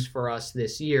games for us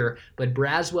this year. But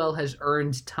Braswell has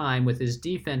earned time with his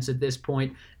defense at this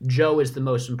point. Joe is the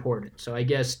most important. So I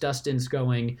guess Dustin's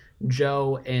going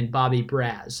Joe and Bobby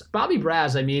Braz. Bobby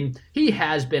Braz, I mean, he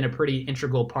has been a pretty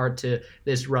integral part to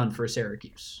this run for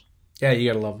Syracuse. Yeah,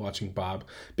 you got to love watching Bob.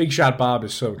 Big Shot Bob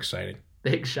is so exciting.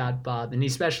 Big Shot Bob. And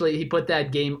he put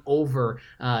that game over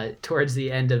towards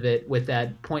the end of it with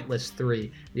that pointless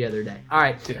 3 the other day. All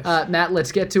right, yes. Matt,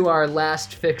 let's get to our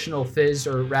last fictional Fizz,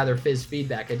 or rather Fizz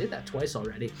feedback. I did that twice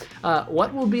already.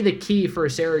 What will be the key for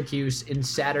Syracuse in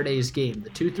Saturday's game? The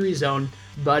 2-3 zone,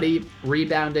 Buddy,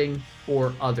 rebounding,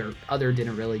 or other? Other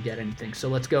didn't really get anything. So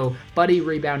let's go Buddy,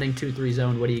 rebounding, 2-3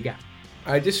 zone. What do you got?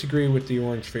 I disagree with the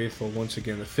Orange Faithful, once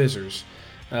again, the Fizzers.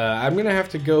 I'm going to have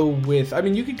to go with,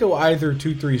 you could go either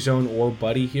 2-3 zone or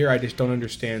Buddy here. I just don't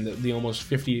understand the almost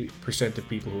 50% of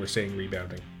people who are saying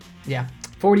rebounding. Yeah,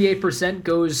 48%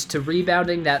 goes to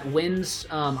rebounding. That wins.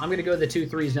 I'm going to go the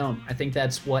 2-3 zone. I think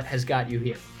that's what has got you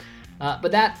here.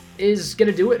 But that is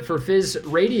going to do it for Fizz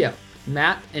Radio.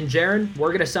 Matt and Jaron, we're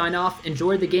going to sign off.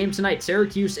 Enjoy the game tonight.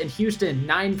 Syracuse and Houston,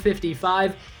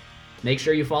 9:55. Make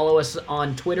sure you follow us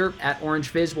on Twitter at Orange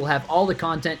Fizz. We'll have all the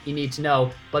content you need to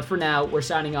know. But for now, we're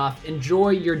signing off. Enjoy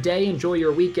your day, enjoy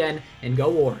your weekend, and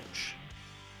go Orange.